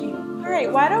right,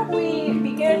 why don't we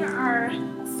begin our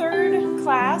third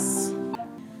class?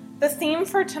 The theme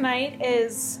for tonight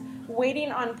is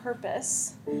waiting on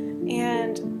purpose,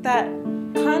 and that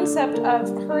concept of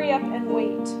hurry up and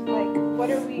wait. Like,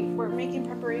 we're making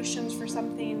preparations for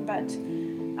something, but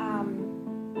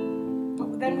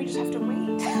then we just have to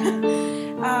wait.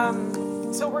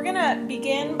 So we're going to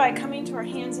begin by coming to our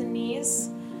hands and knees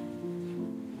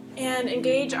and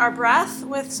engage our breath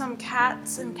with some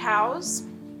cats and cows.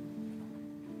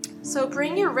 So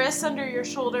bring your wrists under your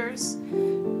shoulders.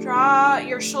 Draw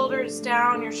your shoulders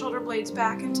down, your shoulder blades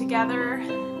back and together.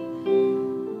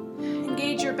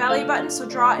 Engage your belly button, so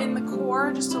draw in the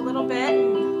core just a little bit.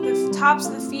 The tops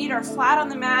of the feet are flat on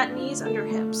the mat, knees under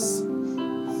hips.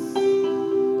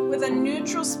 With a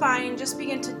neutral spine, just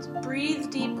begin to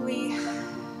breathe deeply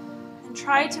and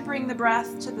try to bring the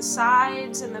breath to the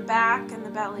sides and the back and the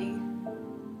belly.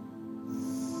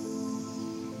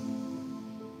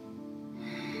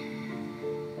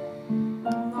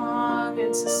 Long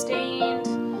and sustained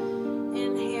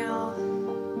inhale.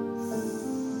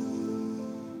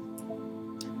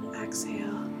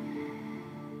 Exhale.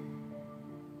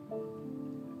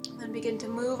 Then begin to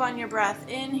move on your breath,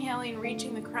 inhaling,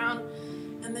 reaching the crown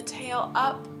and the tail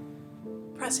up,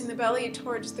 pressing the belly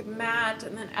towards the mat,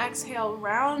 and then exhale,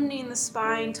 rounding the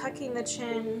spine, tucking the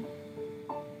chin.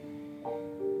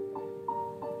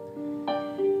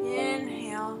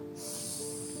 Inhale.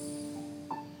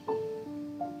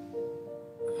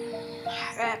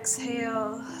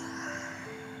 Exhale.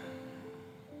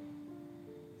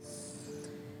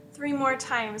 3 more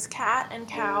times, cat and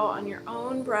cow on your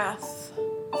own breath.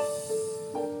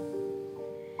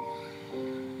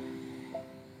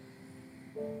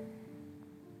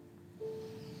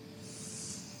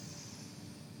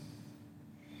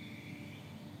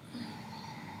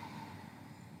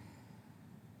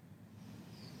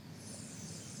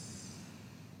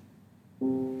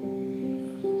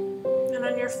 And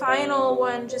on your final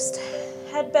one, just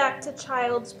head back to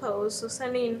child's pose. So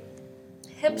sending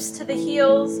hips to the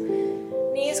heels,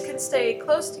 knees can stay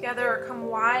close together or come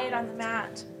wide on the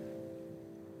mat.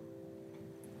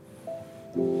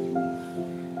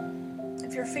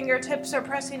 If your fingertips are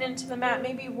pressing into the mat,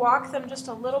 maybe walk them just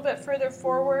a little bit further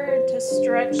forward to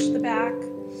stretch the back.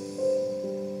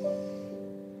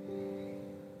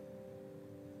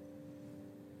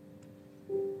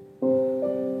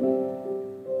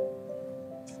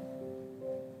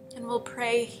 And we'll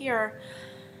pray here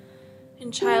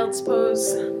in child's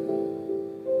pose.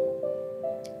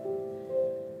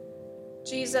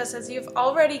 Jesus, as you've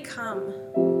already come,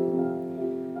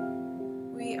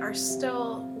 we are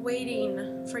still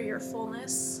waiting for your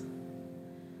fullness.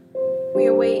 We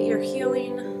await your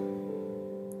healing.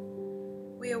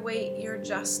 We await your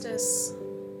justice.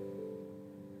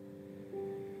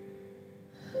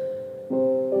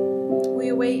 We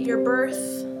await your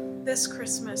birth this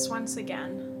Christmas once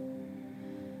again.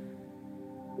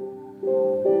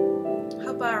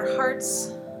 Help our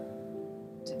hearts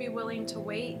to be willing to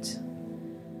wait.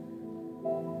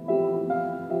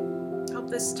 Help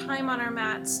this time on our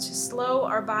mats to slow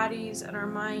our bodies and our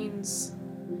minds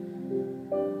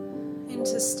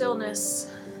into stillness,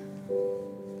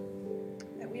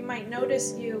 that we might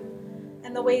notice you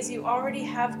and the ways you already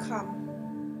have come.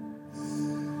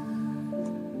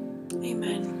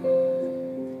 Amen.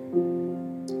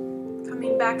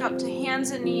 Coming back up to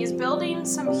hands and knees, building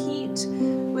some heat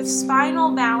with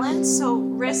spinal balance, so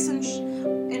wrists and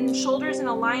shoulders in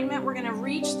alignment. We're going to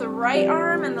reach the right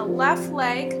arm and the left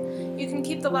leg. You can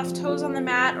keep the left toes on the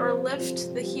mat or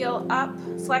lift the heel up,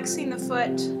 flexing the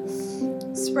foot,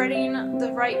 spreading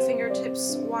the right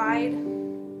fingertips wide.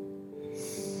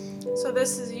 So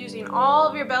this is using all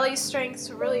of your belly strength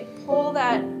to really pull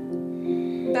that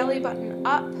belly button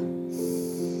up.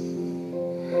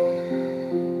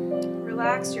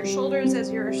 Relax your shoulders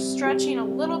as you're stretching a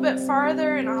little bit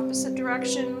farther in opposite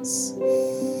directions.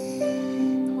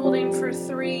 Holding for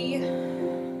 3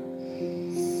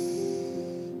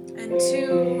 and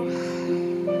 2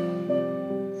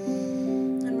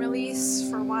 and release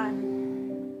for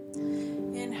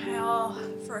 1. Inhale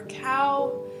for a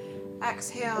cow,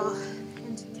 exhale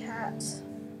into cat.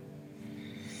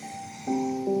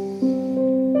 And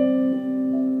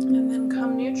then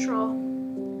come neutral.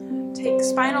 Take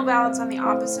spinal balance on the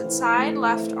opposite side.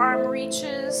 Left arm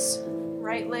reaches,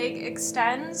 right leg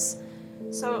extends.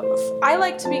 So I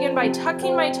like to begin by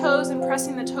tucking my toes and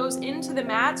pressing the toes into the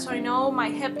mat so I know my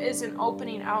hip isn't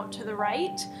opening out to the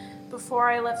right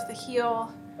before I lift the heel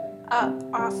up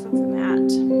off of the mat.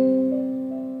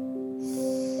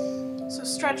 So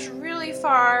stretch really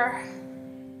far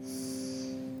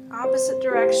Opposite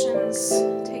directions.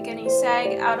 Take any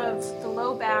sag out of the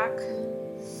low back,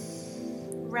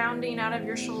 rounding out of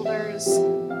your shoulders.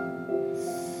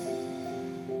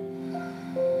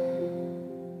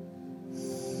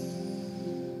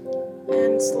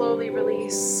 And slowly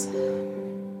release.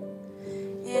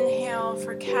 Inhale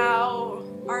for cow,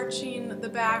 arching the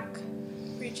back,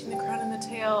 reaching the crown and the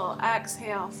tail.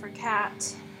 Exhale for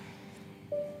cat.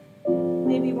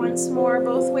 Maybe once more,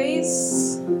 both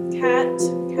ways. Cat,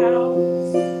 cow.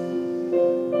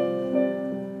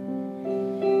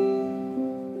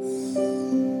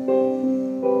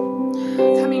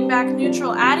 Coming back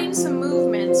neutral, adding some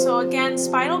movement. So again,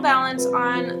 spinal balance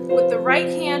on with the right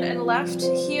hand and left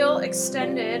heel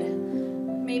extended.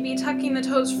 Maybe tucking the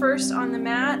toes first on the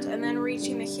mat and then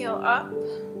reaching the heel up.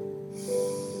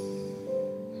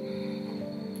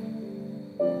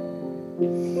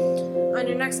 On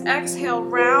your next exhale,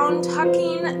 round,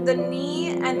 tucking the knee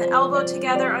and the elbow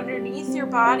together underneath your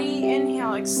body.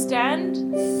 Inhale, extend.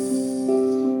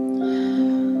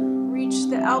 Reach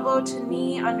the elbow to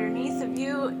knee underneath of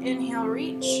you. Inhale,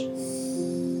 reach.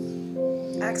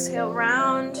 Exhale,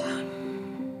 round.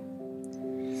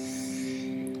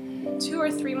 2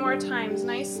 or 3 more times,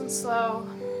 nice and slow.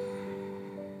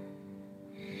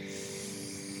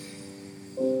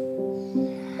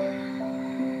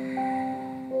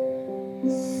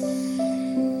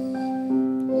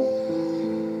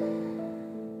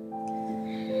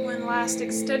 One last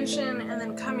extension and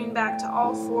then coming back to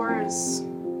all fours.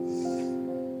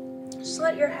 Just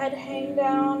let your head hang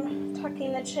down,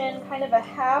 tucking the chin, kind of a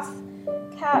half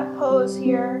cat pose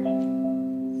here.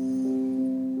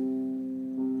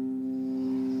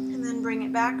 And then bring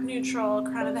it back neutral,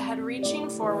 crown of the head reaching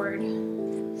forward.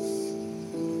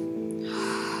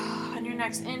 On your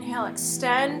next inhale,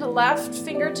 extend left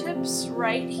fingertips,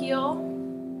 right heel.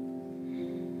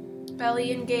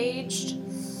 Belly engaged.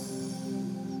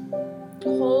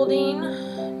 Holding.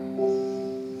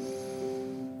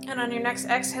 And on your next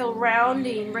exhale,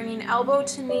 rounding, bringing elbow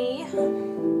to knee.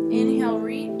 Inhale,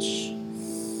 reach.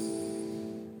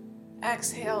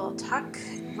 Exhale, tuck,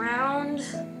 round.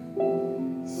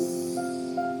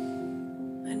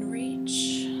 And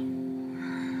reach.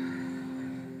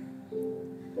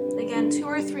 Again, 2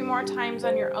 or 3 more times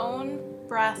on your own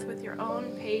breath with your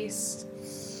own pace.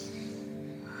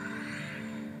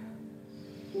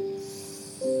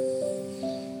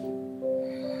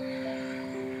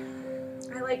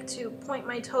 I like to point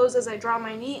my toes as I draw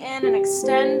my knee in and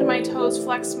extend my toes,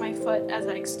 flex my foot as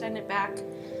I extend it back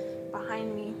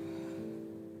behind me.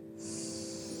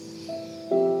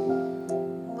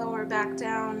 Lower back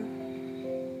down.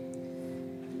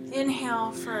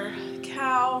 Inhale for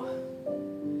cow.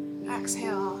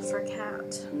 Exhale for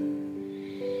cat.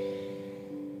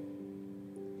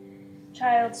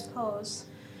 Child's pose.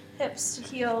 Hips to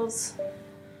heels.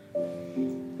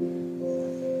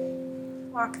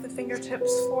 Walk the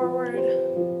fingertips forward.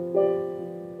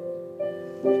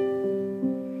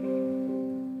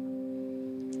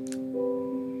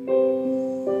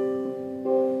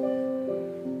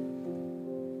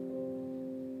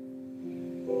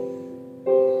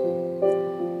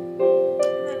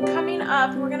 And then coming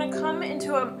up, we're going to come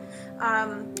into a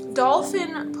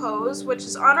dolphin pose, which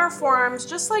is on our forearms,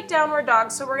 just like downward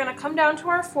dog. So we're going to come down to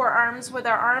our forearms with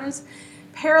our arms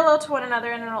parallel to one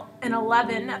another in an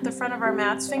 11 at the front of our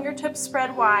mats, fingertips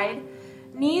spread wide.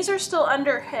 Knees are still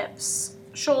under hips,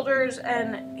 shoulders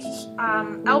and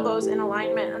elbows in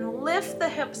alignment, and lift the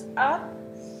hips up.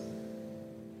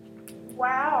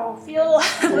 Wow, feel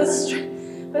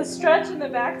the stretch in the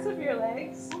backs of your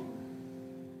legs.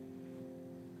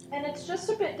 And it's just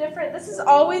a bit different. This is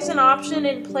always an option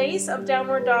in place of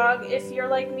downward dog if you're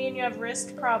like me and you have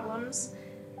wrist problems.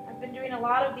 I've been doing a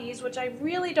lot of these, which I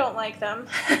really don't like them,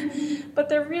 but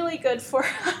they're really good for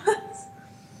us.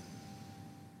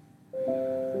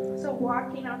 So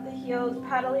walking out the heels,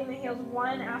 paddling the heels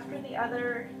one after the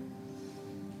other,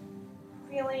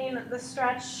 feeling the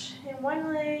stretch in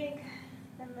one leg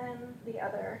and then the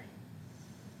other.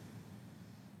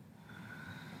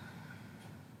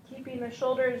 Keeping the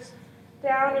shoulders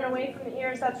down and away from the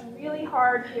ears, that's really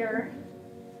hard here.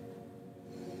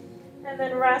 And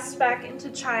then rest back into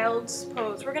child's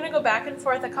pose. We're going to go back and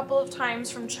forth a couple of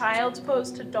times from child's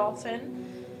pose to dolphin,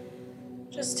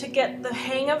 just to get the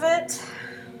hang of it.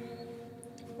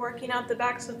 Working out the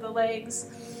backs of the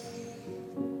legs,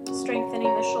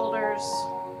 strengthening the shoulders.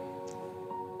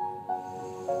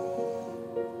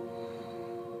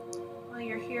 While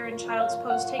you're here in child's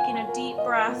pose, taking a deep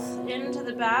breath into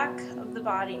the back of the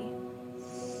body.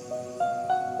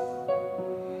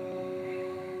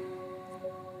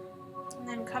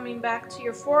 coming back to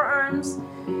your forearms.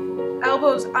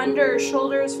 Elbows under,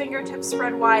 shoulders, fingertips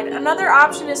spread wide. Another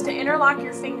option is to interlock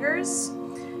your fingers.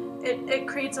 It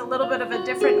creates a little bit of a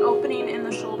different opening in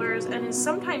the shoulders and is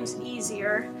sometimes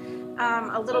easier,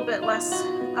 a little bit less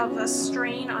of a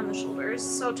strain on the shoulders.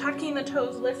 So tucking the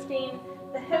toes, lifting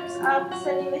the hips up,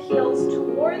 sending the heels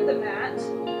toward the mat.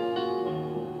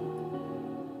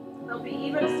 They'll be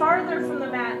even farther from the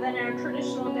mat than our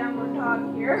traditional downward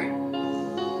dog here.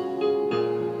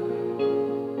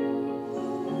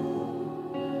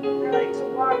 I like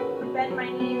to bend my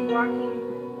knees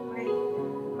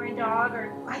walking my dog,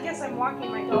 or I guess I'm walking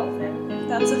my dolphin, if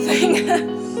that's a thing.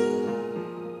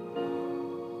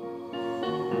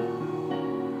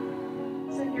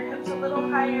 Send your hips a little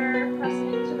higher,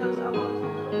 pressing into those elbows a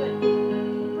little bit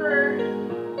deeper.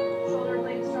 Shoulder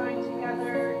blades drawing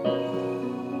together.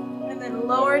 And then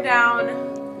lower down.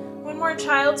 One more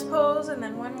child's pose, and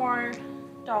then one more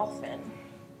dolphin.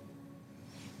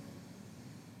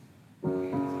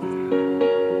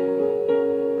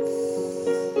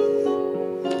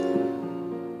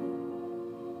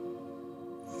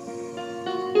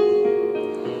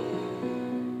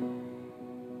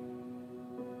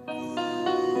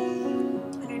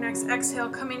 Exhale,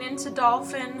 coming into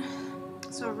dolphin.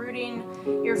 So rooting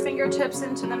your fingertips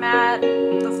into the mat,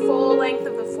 the full length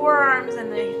of the forearms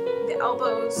and the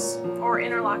elbows, or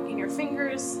interlocking your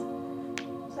fingers.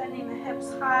 Sending the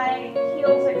hips high,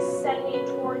 heels extending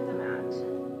toward the mat.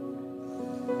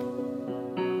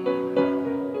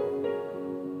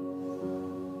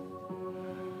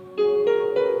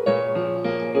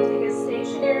 Take a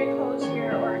stationary pose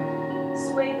here, or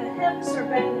sway the hips or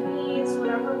bend the knees,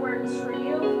 whatever works for you.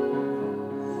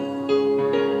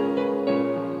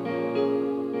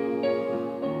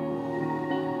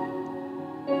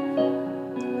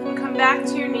 Back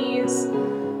to your knees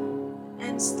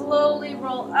and slowly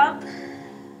roll up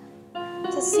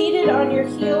to seated on your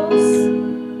heels.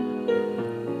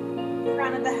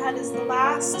 Crown of the head is the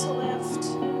last to lift.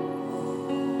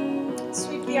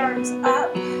 Sweep the arms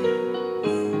up.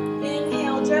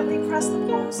 Inhale, gently press the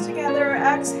palms together.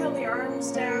 Exhale the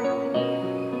arms down,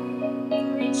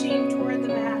 reaching toward the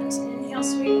mat. Inhale,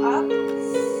 sweep up.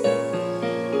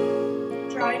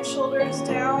 Drawing shoulders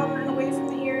down and away from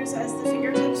the ears as the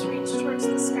fingertips reach towards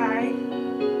the sky.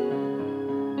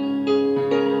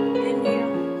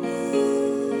 Inhale.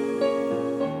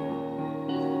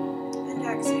 And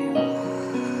exhale.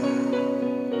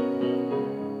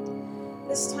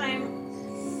 This time,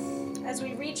 as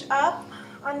we reach up,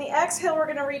 on the exhale, we're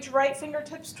going to reach right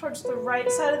fingertips towards the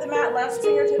right side of the mat, left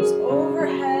fingertips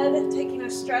overhead, taking a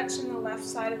stretch in the left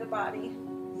side of the body.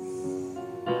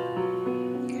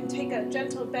 Take a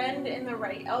gentle bend in the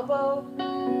right elbow,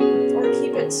 or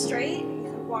keep it straight. You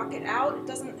can walk it out. It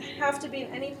doesn't have to be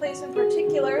in any place in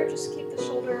particular. Just keep the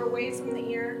shoulder away from the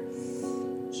ear.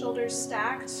 Shoulders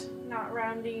stacked, not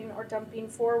rounding or dumping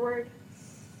forward.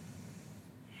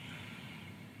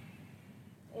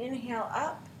 Inhale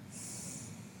up,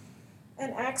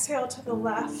 and exhale to the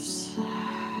left.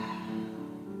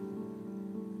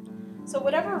 So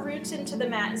whatever roots into the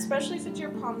mat, especially if it's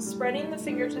your palms, spreading the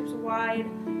fingertips wide,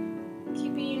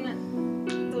 keeping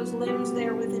those limbs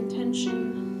there with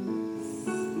intention.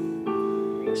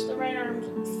 Reach the right arm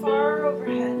far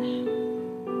overhead.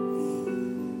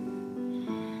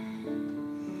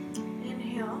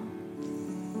 Inhale.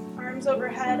 Arms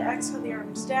overhead, exhale the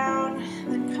arms down.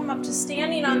 Then come up to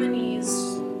standing on the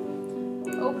knees.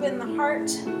 Open the heart.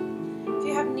 If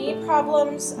you have knee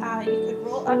problems, you could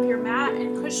roll up your mat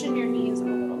and cushion your knees a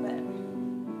little bit.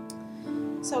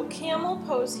 So camel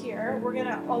pose here. We're going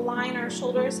to align our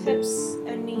shoulders, hips,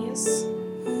 and knees.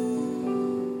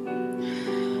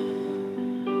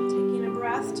 Taking a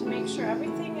breath to make sure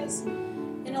everything is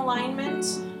in alignment.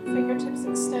 Fingertips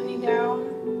extending down.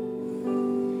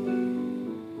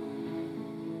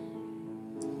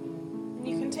 And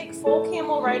you can take full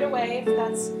camel right away if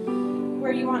that's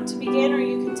where you want to begin, or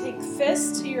you can take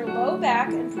fists to your low back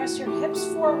and press your hips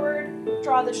forward,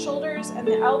 draw the shoulders and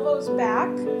the elbows back,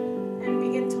 and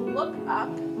begin to look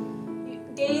up.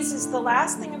 Gaze is the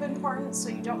last thing of importance, so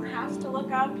you don't have to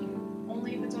look up,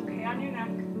 only if it's okay on your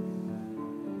neck.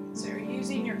 So you're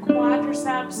using your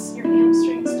quadriceps, your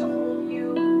hamstrings to hold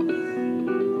you.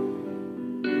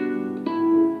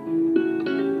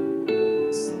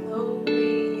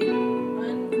 Slowly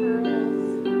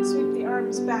uncurl, sweep the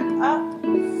arms back up.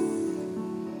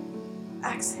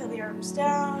 Exhale the arms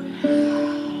down.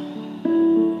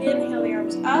 Inhale the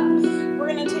arms up. We're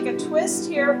going to take a twist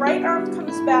here. Right arm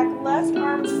comes back, left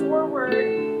arm forward.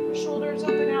 Shoulders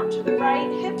open out to the right.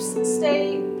 Hips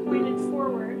stay pointed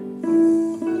forward.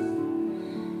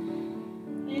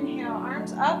 Inhale, arms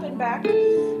arms up and back,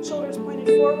 shoulders pointed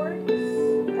forward.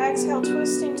 Exhale,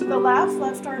 twisting to the left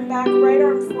arm back, right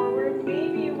arm forward.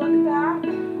 Maybe you look back,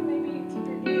 maybe you keep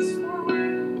your gaze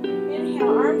forward. Inhale,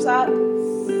 arms up.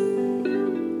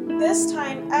 This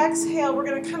time, exhale, we're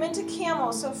going to come into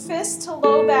camel. So fist to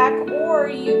low back, or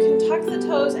you can tuck the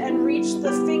toes and reach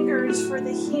the fingers for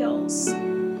the heels.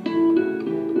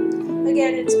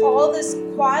 Again, it's all this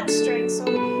quad strength, so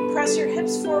press your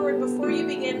hips forward before you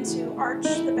begin to arch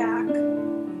the back.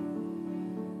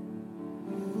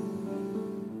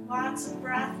 Lots of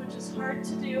breath, which is hard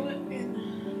to do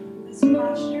in this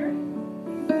posture.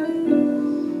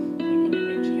 Taking it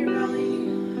into your belly.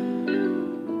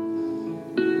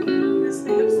 Press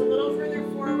the hips a little further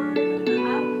forward and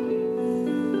up.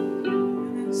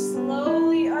 And then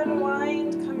slowly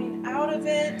unwind, coming out of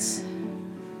it.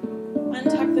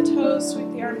 Untuck the toes,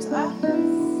 sweep the arms up.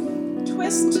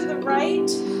 Twist to the right.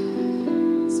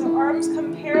 So arms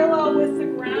come parallel with the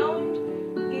ground.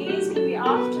 Gaze can be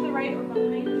off to the right or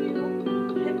behind you.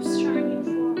 Hips shining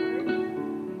forward.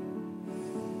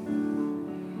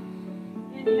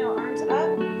 Inhale, arms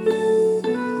up.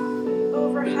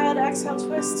 Overhead, exhale,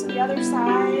 twist to the other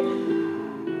side.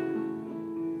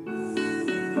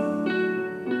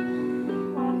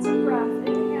 Lots of breath.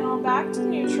 Inhale, back to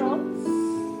neutral.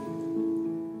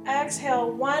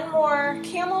 Exhale, one more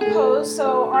camel pose,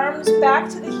 so arms back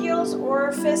to the heels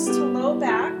or fist to low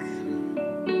back.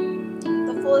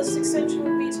 The fullest extension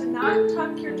would be to not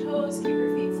tuck your toes, keep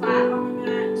your feet flat on the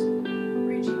mat,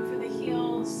 reaching for the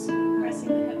heels, pressing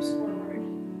the hips forward.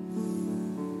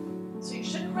 So you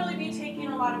shouldn't really be taking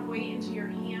a lot of weight into your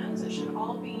hands. It should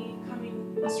all be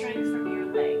coming the strength from your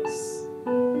legs.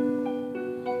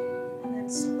 And then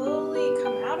slowly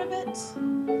come out of it.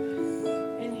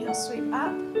 Inhale, sweep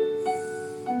up.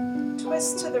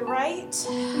 Twist to the right,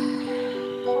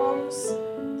 palms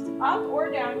up or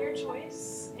down, your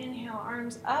choice. Inhale,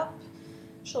 arms up,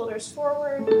 shoulders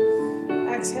forward.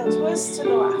 Exhale, twist to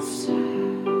the left.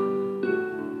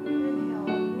 Inhale,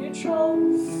 neutral.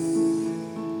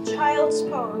 Child's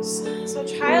pose. So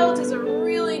child is a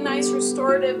really nice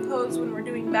restorative pose when we're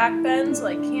doing back bends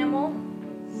like camel.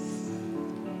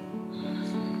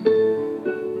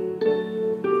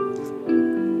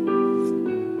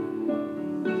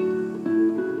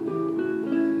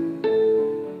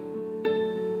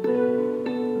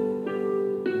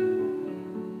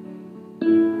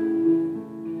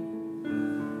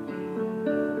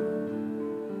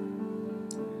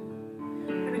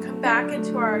 Back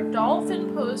into our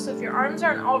dolphin pose. So if your arms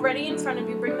aren't already in front of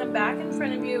you, bring them back in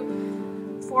front of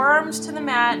you. Forearms to the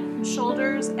mat,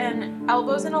 shoulders and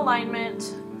elbows in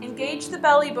alignment. Engage the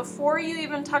belly before you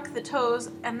even tuck the toes,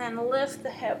 and then lift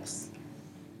the hips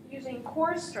using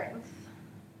core strength.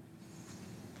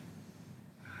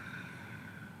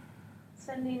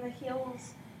 Sending the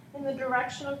heels in the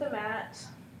direction of the mat.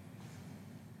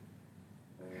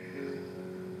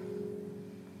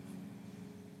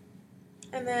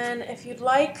 And then if you'd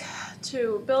like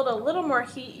to build a little more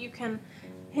heat, you can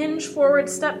hinge forward,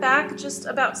 step back just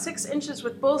about 6 inches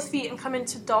with both feet and come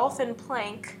into dolphin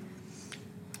plank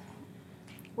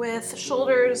with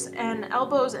shoulders and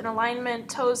elbows in alignment,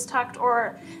 toes tucked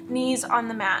or knees on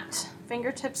the mat.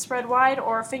 Fingertips spread wide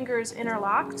or fingers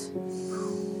interlocked.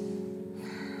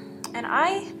 And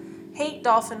I hate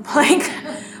dolphin plank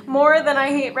more than I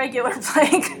hate regular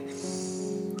plank.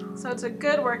 So it's a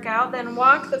good workout. Then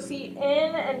walk the feet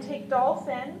in and take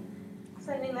dolphin,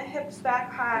 sending the hips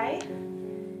back high.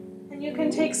 And you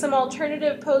can take some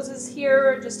alternative poses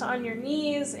here, just on your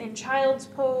knees in child's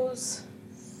pose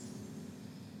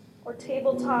or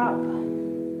tabletop.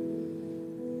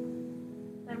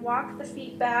 Then walk the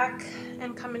feet back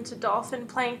and come into dolphin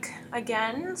plank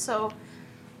again. So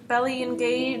belly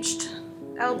engaged,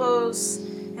 elbows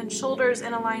and shoulders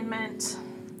in alignment.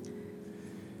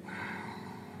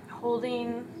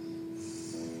 Holding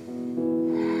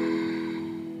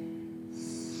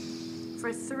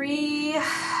for 3,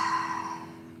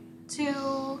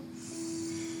 2,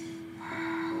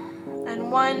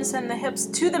 and 1. Send the hips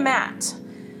to the mat.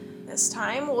 This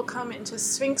time we'll come into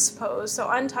Sphinx pose. So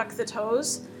untuck the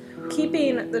toes,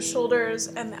 keeping the shoulders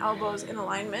and the elbows in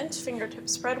alignment,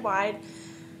 fingertips spread wide.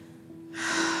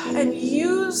 And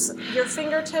use your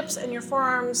fingertips and your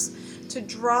forearms to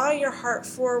draw your heart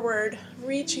forward,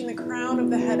 reaching the crown of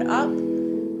the head up,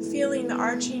 feeling the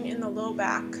arching in the low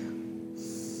back.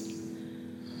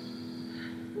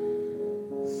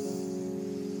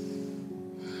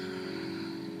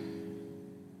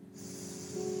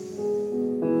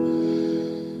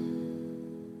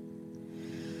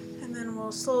 And then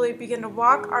we'll slowly begin to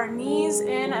walk our knees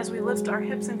in as we lift our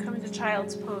hips and come into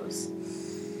child's pose.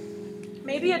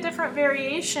 maybe a different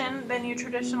variation than you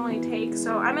traditionally take.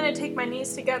 So I'm going to take my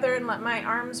knees together and let my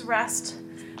arms rest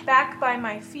back by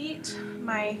my feet,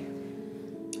 my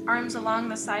arms along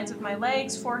the sides of my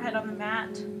legs, forehead on the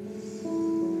mat.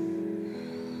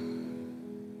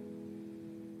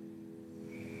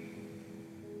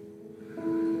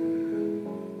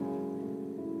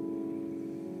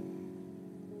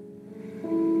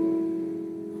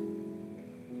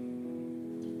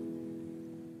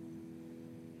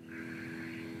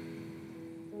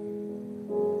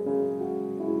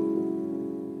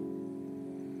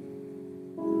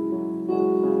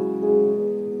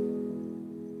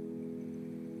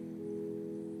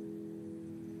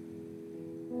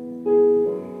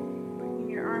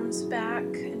 Back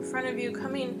in front of you,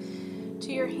 coming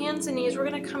to your hands and knees. We're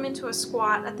going to come into a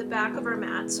squat at the back of our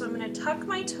mat. So I'm going to tuck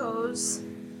my toes,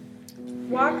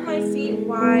 walk my feet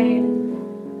wide,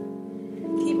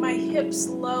 keep my hips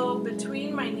low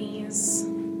between my knees.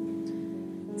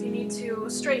 If you need to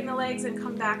straighten the legs and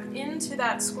come back into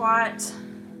that squat,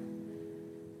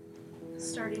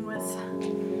 starting with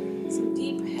some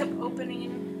deep hip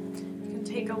opening. You can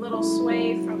take a little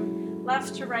sway from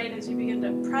left to right as you begin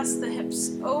to press the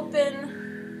hips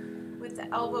open with the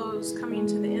elbows coming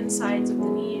to the insides of the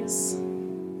knees.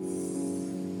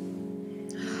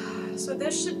 So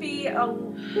there should be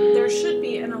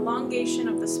an elongation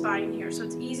of the spine here. So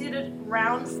it's easy to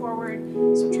round forward.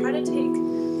 So try to take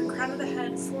the crown of the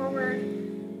head forward.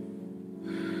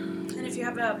 And if you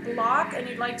have a block and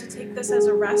you'd like to take this as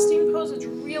a resting pose, it's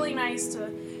really nice to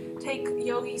take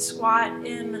yogi squat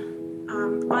in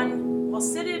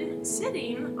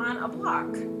sitting on a block.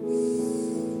 I'm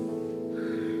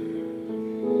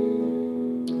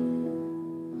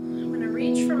going to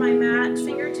reach for my mat,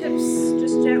 fingertips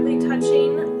just gently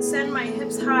touching, send my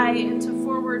hips high into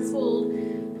forward fold,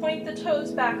 point the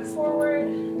toes back forward,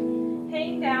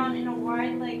 hang down in a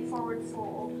wide leg forward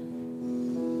fold.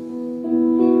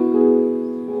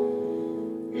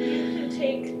 You can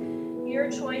take your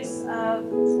choice of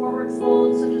forward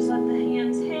fold, so just let the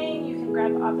hands hang. You can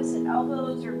grab opposite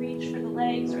elbows or reach for the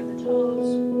legs or the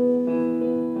toes.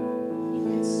 You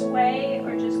can sway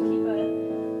or just keep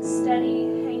a steady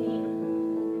hanging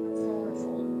in the forward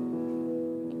fold.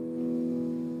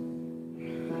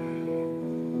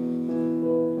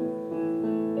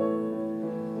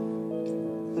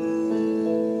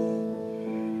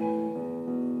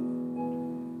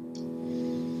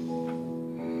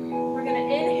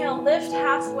 Lift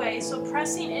halfway, so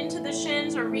pressing into the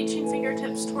shins or reaching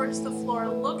fingertips towards the floor,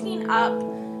 looking up,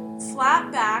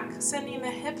 flat back, sending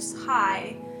the hips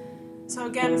high. So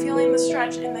again, feeling the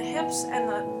stretch in the hips and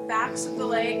the backs of the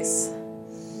legs.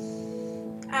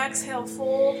 Exhale,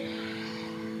 fold.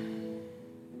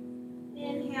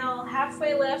 Inhale,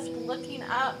 halfway lift, looking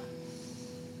up.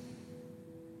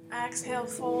 Exhale,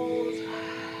 fold.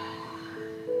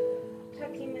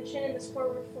 Tucking the chin in this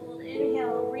forward fold.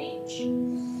 Inhale, reach.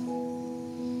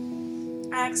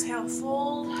 Exhale,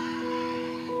 fold.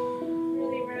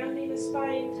 Really rounding the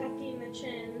spine, tucking the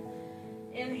chin.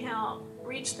 Inhale,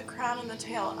 reach the crown and the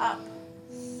tail up.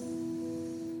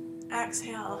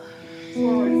 Exhale,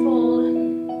 forward fold.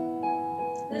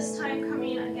 This time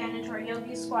coming again into our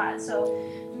yogi squat. So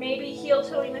maybe heel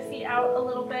toeing the feet out a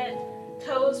little bit,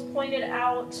 toes pointed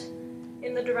out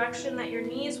in the direction that your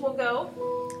knees will go,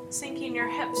 sinking your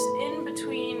hips in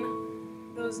between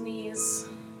those knees.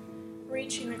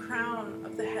 Reaching the crown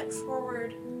of the head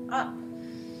forward, up,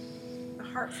 the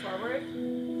heart forward.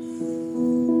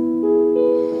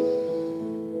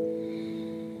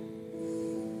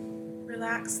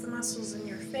 Relax the muscles in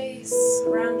your face,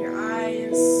 around your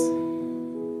eyes.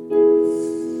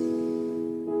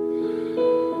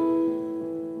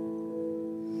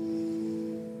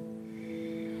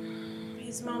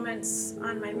 These moments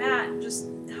on my mat just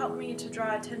help me to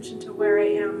draw attention to where I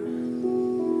am.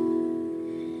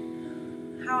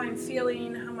 How I'm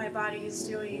feeling, how my body is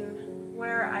doing,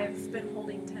 where I've been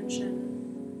holding tension.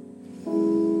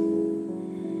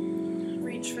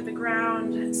 Reach for the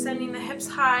ground, sending the hips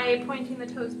high, pointing the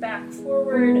toes back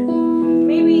forward.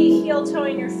 Maybe heel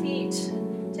toeing your feet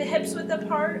to hips width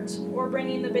apart or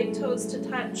bringing the big toes to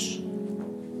touch.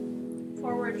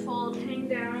 Forward fold, hang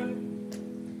down.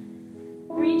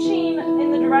 Reaching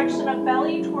in the direction of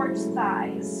belly towards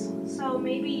thighs. So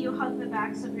maybe you hug the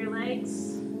backs of your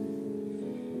legs.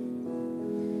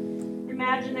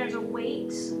 Imagine there's a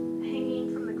weight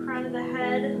hanging from the crown of the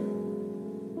head.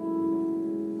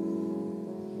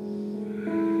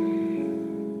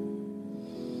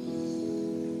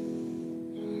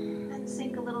 And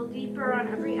sink a little deeper on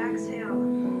every exhale.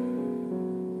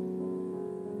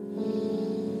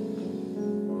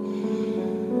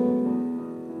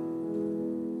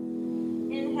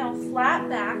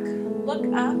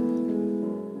 look up,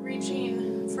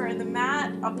 reaching for the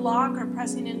mat, a block, or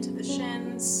pressing into the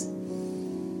shins.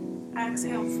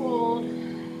 Exhale, fold.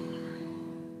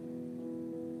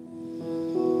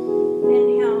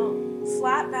 Inhale,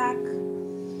 flat back.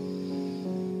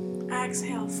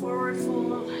 Exhale, forward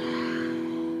fold.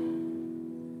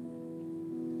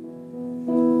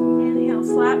 Inhale,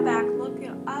 flat back, look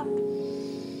up.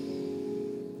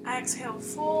 Exhale,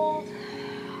 fold.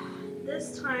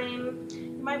 This time,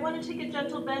 you might want to take a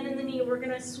gentle bend in the knee. We're going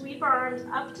to sweep our arms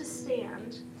up to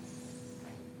stand.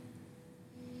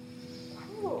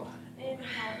 Ooh.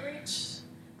 Inhale, reach.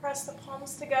 Press the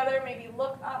palms together. Maybe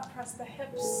look up. Press the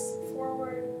hips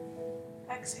forward.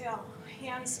 Exhale,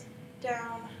 hands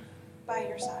down by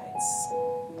your sides.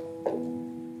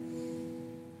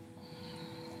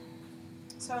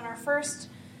 So in our first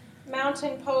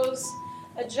mountain pose,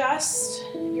 adjust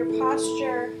your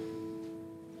posture.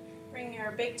 Bring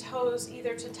your big toes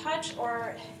either to touch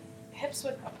or hips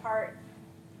width apart.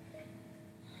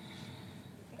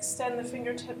 Extend the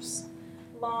fingertips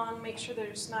long. Make sure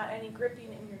there's not any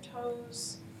gripping in your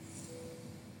toes.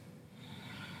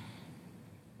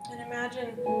 And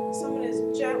imagine someone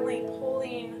is gently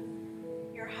pulling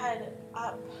your head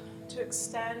up to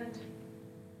extend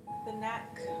the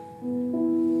neck.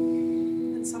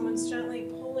 And someone's gently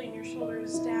pulling your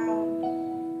shoulders down.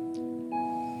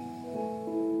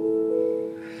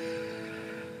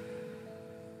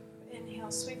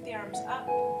 Inhale, sweep the arms up.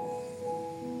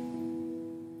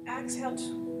 Exhale,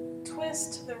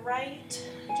 twist to the right,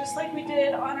 just like we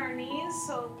did on our knees.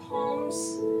 So palms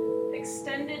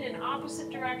extended in opposite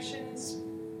directions,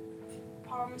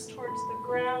 palms towards the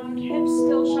ground, hips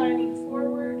still shining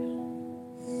forward.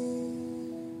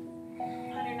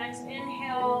 On your next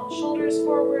inhale, shoulders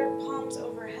forward, palms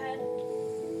overhead.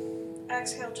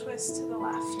 Exhale, twist to the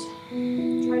left.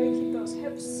 Try to keep those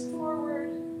hips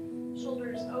forward,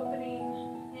 shoulders opening.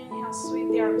 Inhale, sweep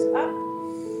the arms up.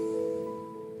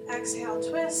 Exhale,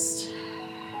 twist.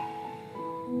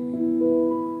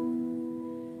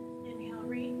 Inhale,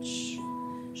 reach.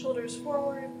 Shoulders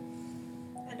forward.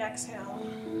 And exhale,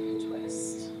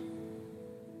 twist.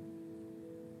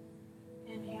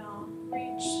 Inhale,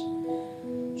 reach.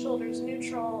 Shoulders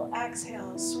neutral.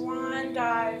 Exhale, swan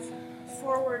dive.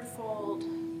 Forward fold.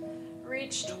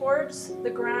 Reach towards the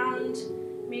ground.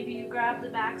 Maybe you grab the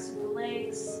backs of the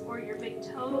legs or your big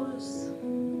toes.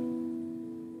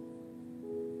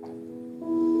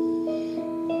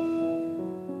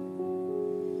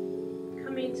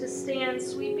 To stand,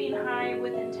 sweeping high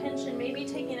with intention, maybe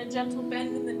taking a gentle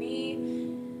bend in the knee.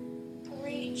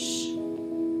 Reach.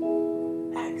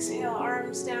 Exhale,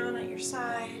 arms down at your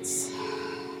sides.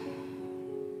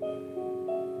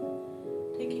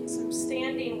 Taking some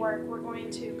standing work, we're going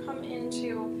to come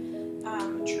into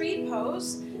tree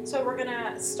pose. So we're going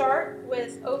to start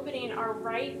with opening our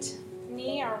right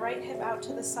knee, our right hip out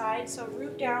to the side. So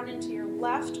root down into your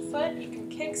left foot. You can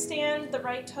kickstand the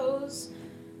right toes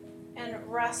and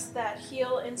rest that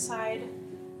heel inside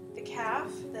the calf,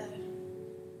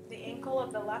 the ankle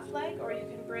of the left leg, or you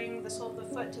can bring the sole of the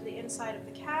foot to the inside of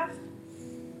the calf,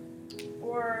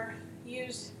 or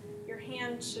use your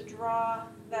hand to draw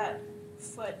that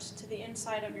foot to the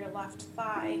inside of your left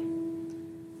thigh.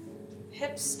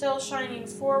 Hips still shining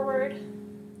forward,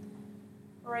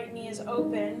 right knee is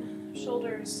open,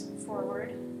 shoulders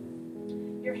forward.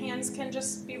 Your hands can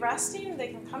just be resting, they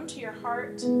can come to your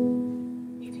heart.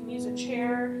 You can use a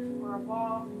chair or a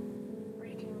wall, or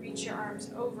you can reach your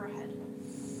arms overhead.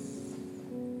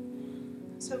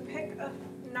 So pick a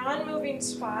non-moving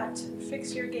spot and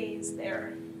fix your gaze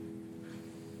there.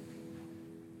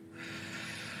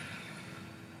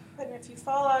 And if you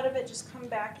fall out of it, just come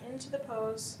back into the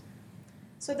pose.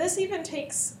 So this even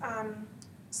takes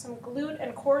some glute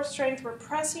and core strength. We're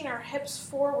pressing our hips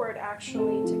forward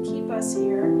actually to keep us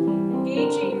here,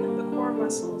 engaging the core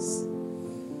muscles.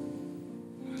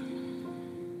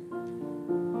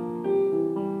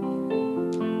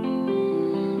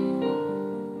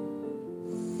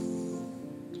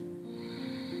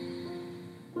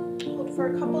 For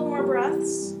a couple more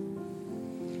breaths.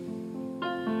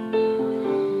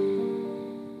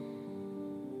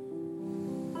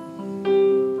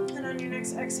 And on your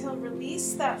next exhale,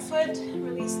 release that foot,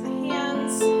 release the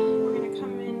hands. We're going to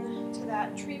come into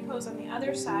that tree pose on the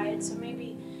other side. So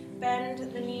maybe bend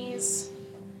the knees,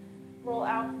 roll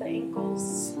out the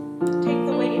ankles. Take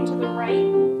the weight into the right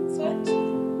foot,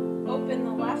 open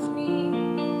the left knee,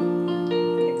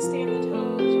 kickstand the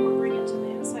toes, or bring it to the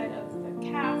inside of the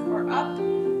calf or up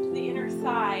to the inner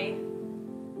thigh.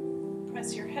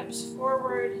 Press your hips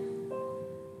forward,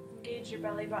 engage your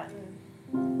belly button,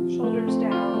 shoulders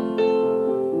down.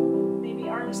 Maybe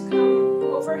arms come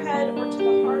overhead or to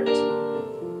the heart. You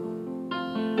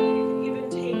can even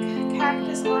take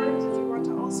cactus arms if you want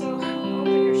to also open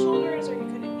your shoulders, or you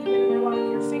could even interlock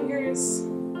your fingers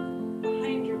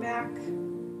behind your back.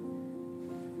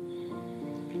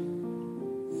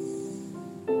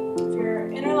 If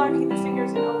you're interlocking the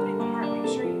fingers and opening the heart, make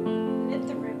sure you knit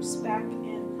the ribs back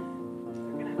in.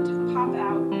 They're going to have to pop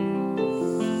out.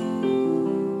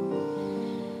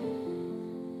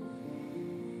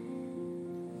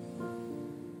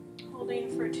 Holding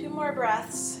for 2 more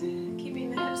breaths,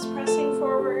 keeping the hips pressing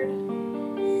forward.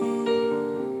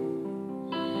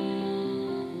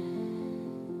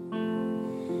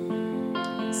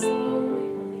 And slowly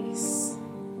release.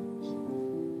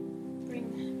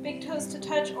 Bring big toes to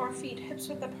touch or feet hips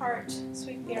width apart.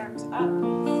 Sweep the arms up.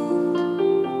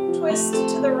 Twist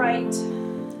to the right.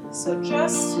 So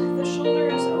just the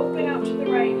shoulders open out to the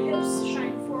right, hips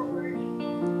shine forward.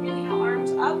 Inhale,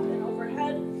 arms up and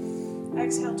overhead.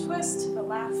 Exhale, twist to the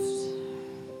left.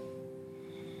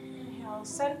 Inhale,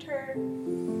 center.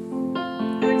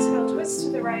 Exhale, twist to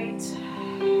the right.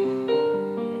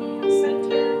 Inhale,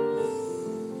 center.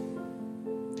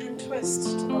 And twist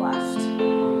to the left.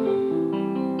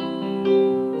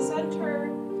 Center.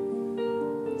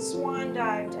 Swan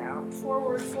dive down.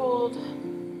 Forward fold.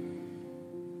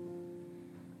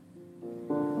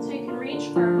 So you can reach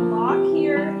for a block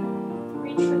here.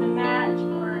 Reach for the mat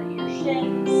or your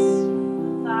shins.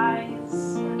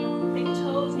 Thighs, or big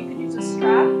toes. You could use a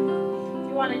strap. If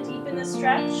you want to deepen the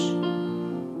stretch,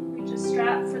 reach a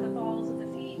strap for the balls of the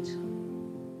feet.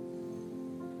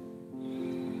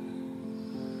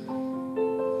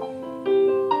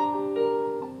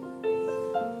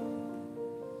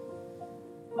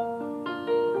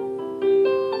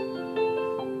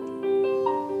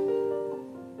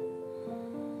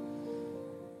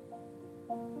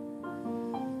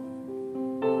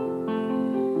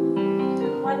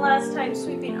 Last time,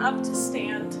 sweeping up to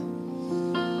stand.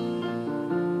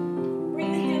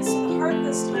 Bring the hands to the heart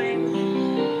this time.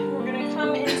 We're going to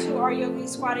come into our yogi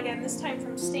squat again, this time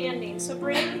from standing. So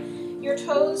bring your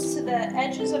toes to the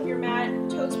edges of your mat,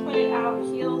 toes pointed out,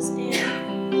 heels in.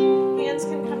 Hands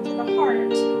can come to the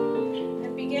heart.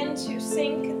 And begin to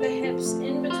sink the hips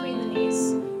in between the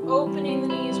knees, opening the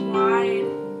knees wide.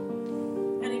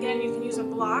 And again, you can use a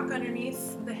block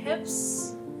underneath the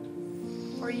hips,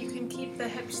 or you can keep the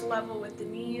hips level with the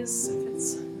knees if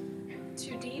it's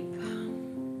too deep,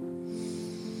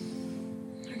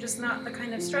 or just not the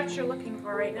kind of stretch you're looking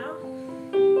for right now.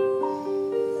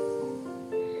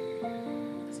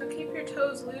 So keep your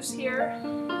toes loose here,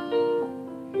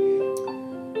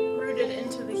 rooted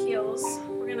into the heels.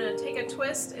 We're going to take a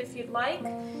twist if you'd like.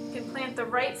 You can plant the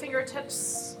right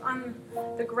fingertips on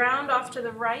the ground off to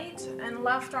the right, and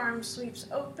left arm sweeps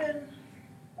open.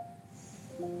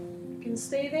 You can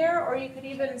stay there, or you could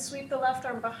even sweep the left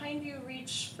arm behind you,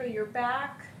 reach for your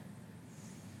back.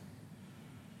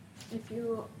 If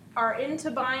you are into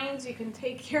binds, you can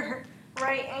take your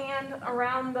right hand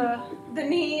around the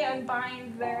knee and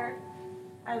bind there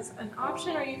as an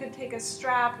option, or you could take a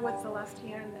strap with the left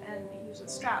hand and use a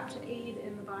strap to aid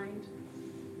in the bind.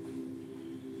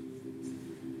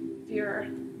 If you're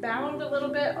bound a little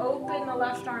bit, open the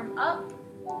left arm up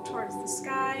towards the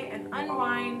sky and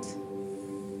unwind.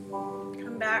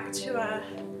 Come back to a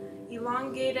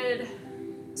elongated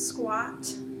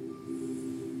squat.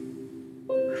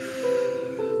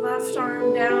 Left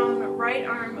arm down, right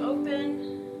arm open.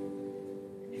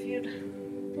 If you'd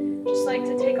just like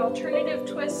to take alternative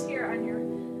twists here on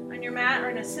your mat or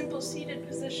in a simple seated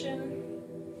position.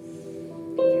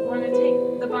 If you want to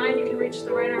take the bind, you can reach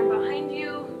the right arm behind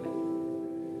you.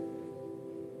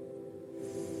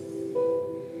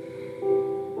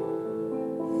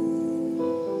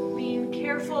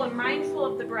 And mindful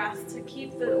of the breath to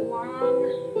keep the long,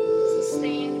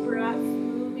 sustained breath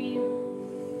moving.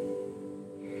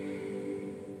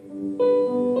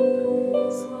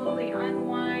 Slowly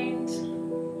unwind,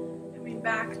 coming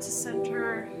back to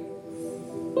center.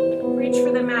 Reach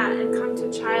for the mat and come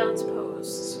to child's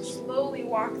pose. So slowly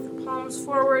walk the palms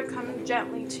forward, come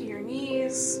gently to your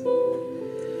knees.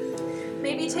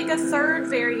 Maybe take a third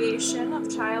variation of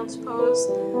child's pose.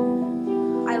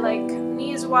 I like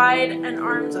knees wide and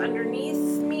arms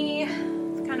underneath me,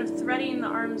 kind of threading the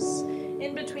arms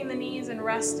in between the knees and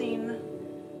resting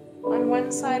on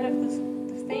one side of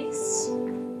the face.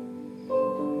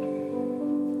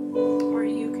 Or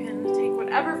you can take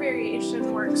whatever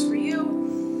variation works for you.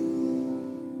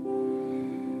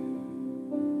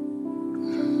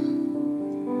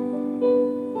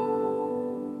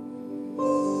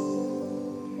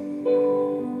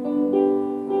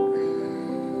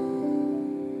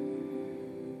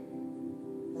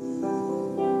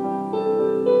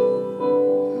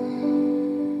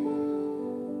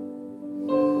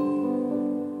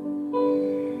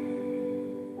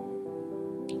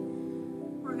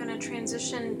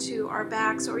 transition to our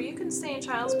backs, or you can stay in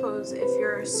child's pose if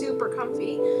you're super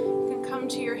comfy. You can come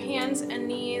to your hands and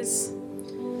knees,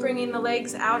 bringing the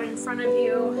legs out in front of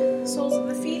you, soles of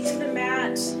the feet to the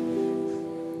mat.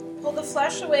 Pull the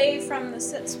flesh away from the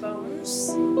sits bones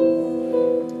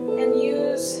and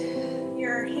use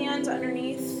your hands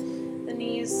underneath the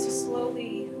knees to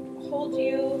slowly hold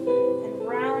you and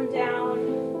round down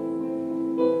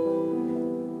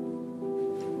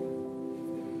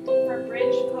for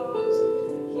bridge pose.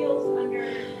 Heels under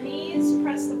knees,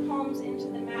 press the palms into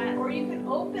the mat, or you can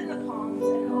open the palms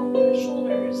and open the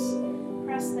shoulders,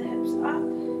 press the hips up.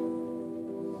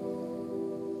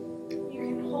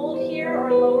 Hold here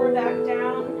or lower back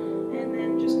down, and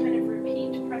then just kind of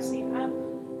repeat pressing up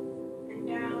and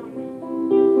down,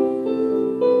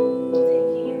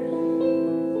 taking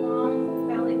long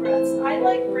belly breaths. I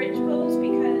like bridge pose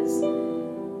because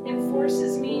it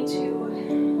forces me to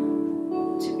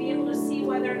be able to see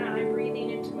whether or not I'm breathing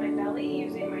into my belly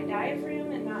using my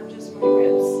diaphragm and not just my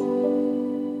ribs.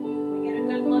 I get a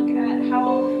good look at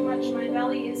how much my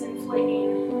belly is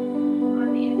inflating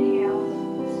on the inhale.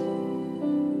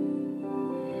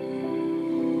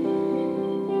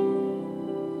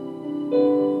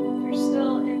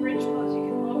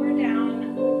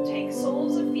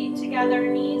 Together,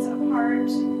 knees apart,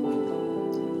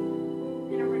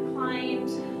 in a reclined,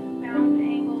 bound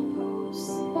angle pose.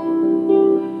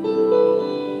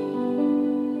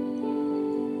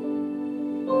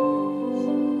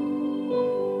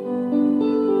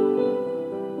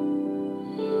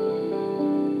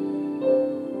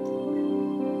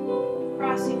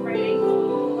 Crossing right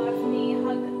ankle, left knee,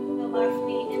 hug the left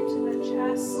knee into the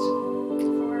chest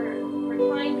for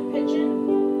reclined pigeon.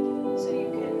 So you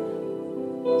can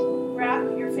wrap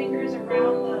your fingers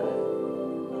around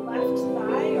the left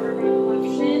thigh or around the left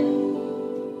shin,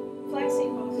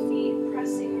 flexing both feet,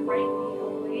 pressing the right knee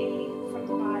away from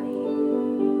the body,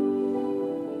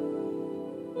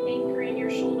 anchoring your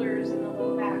shoulders and the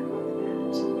low back on the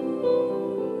mat.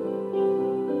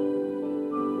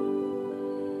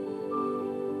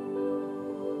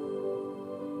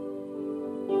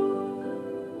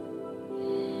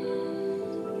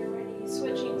 When you're ready,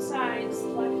 switching sides,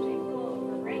 left ankle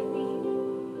over right knee.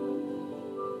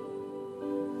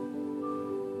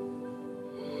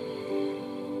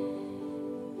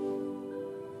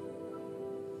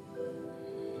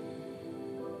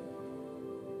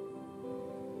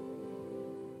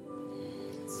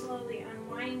 Slowly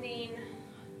unwinding,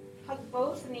 hug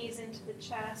both knees into the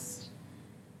chest,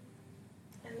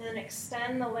 and then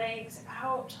extend the legs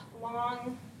out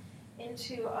long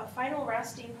into a final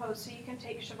resting pose. So you can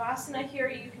take Shavasana here,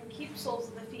 you can keep soles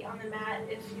of the feet on the mat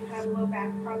if you have low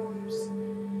back problems,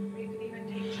 or you can even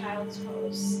take child's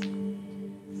pose.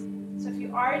 So if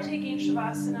you are taking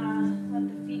Shavasana, let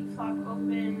the feet flop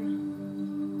open,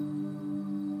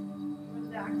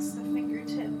 relax the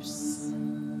fingertips,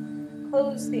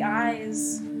 close the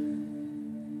eyes,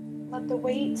 let the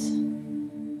weight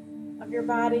of your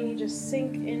body just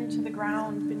sink into the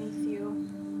ground beneath you.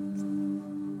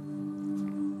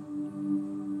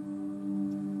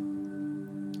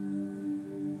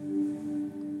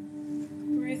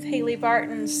 Ruth Haley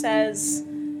Barton says,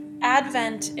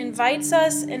 Advent invites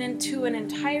us into an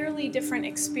entirely different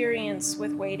experience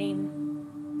with waiting.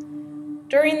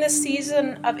 During this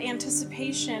season of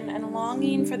anticipation and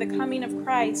longing for the coming of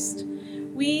Christ,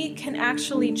 we can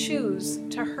actually choose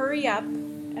to hurry up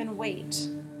and wait.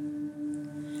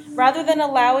 Rather than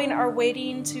allowing our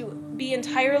waiting to be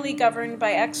entirely governed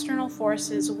by external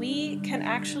forces, we can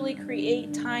actually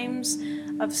create times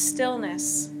of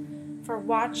stillness for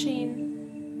watching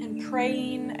and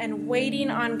praying and waiting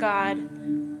on God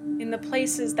in the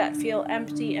places that feel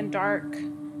empty and dark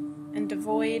and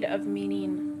devoid of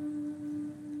meaning.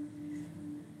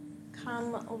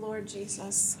 Come, Lord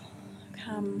Jesus,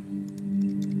 come.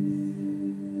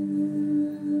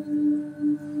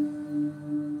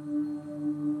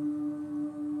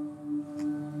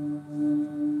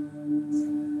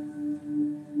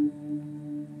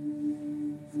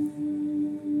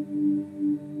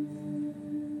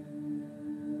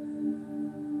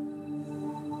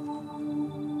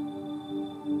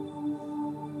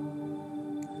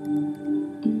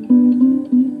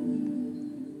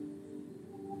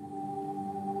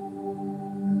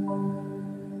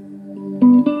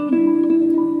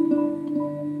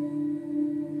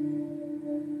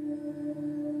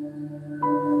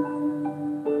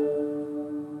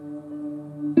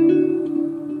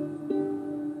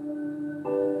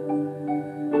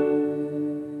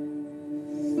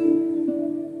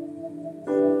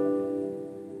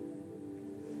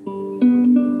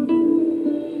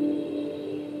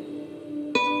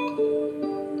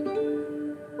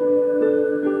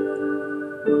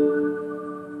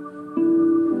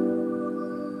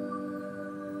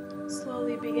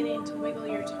 Slowly beginning to wiggle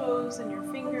your toes and your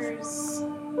fingers,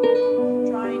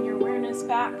 drawing your awareness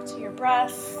back to your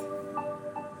breath,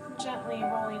 gently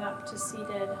rolling up to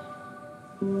seated,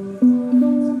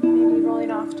 maybe rolling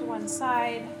off to one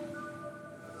side.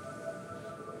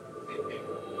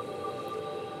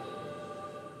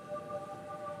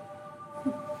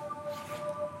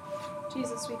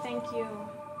 Jesus, we thank you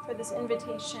for this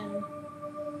invitation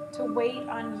to wait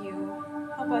on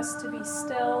you. Help us to be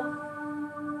still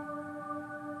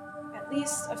at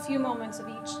least a few moments of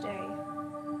each day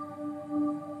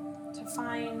to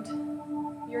find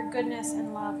your goodness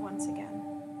and love once again.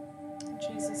 In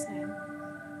Jesus' name.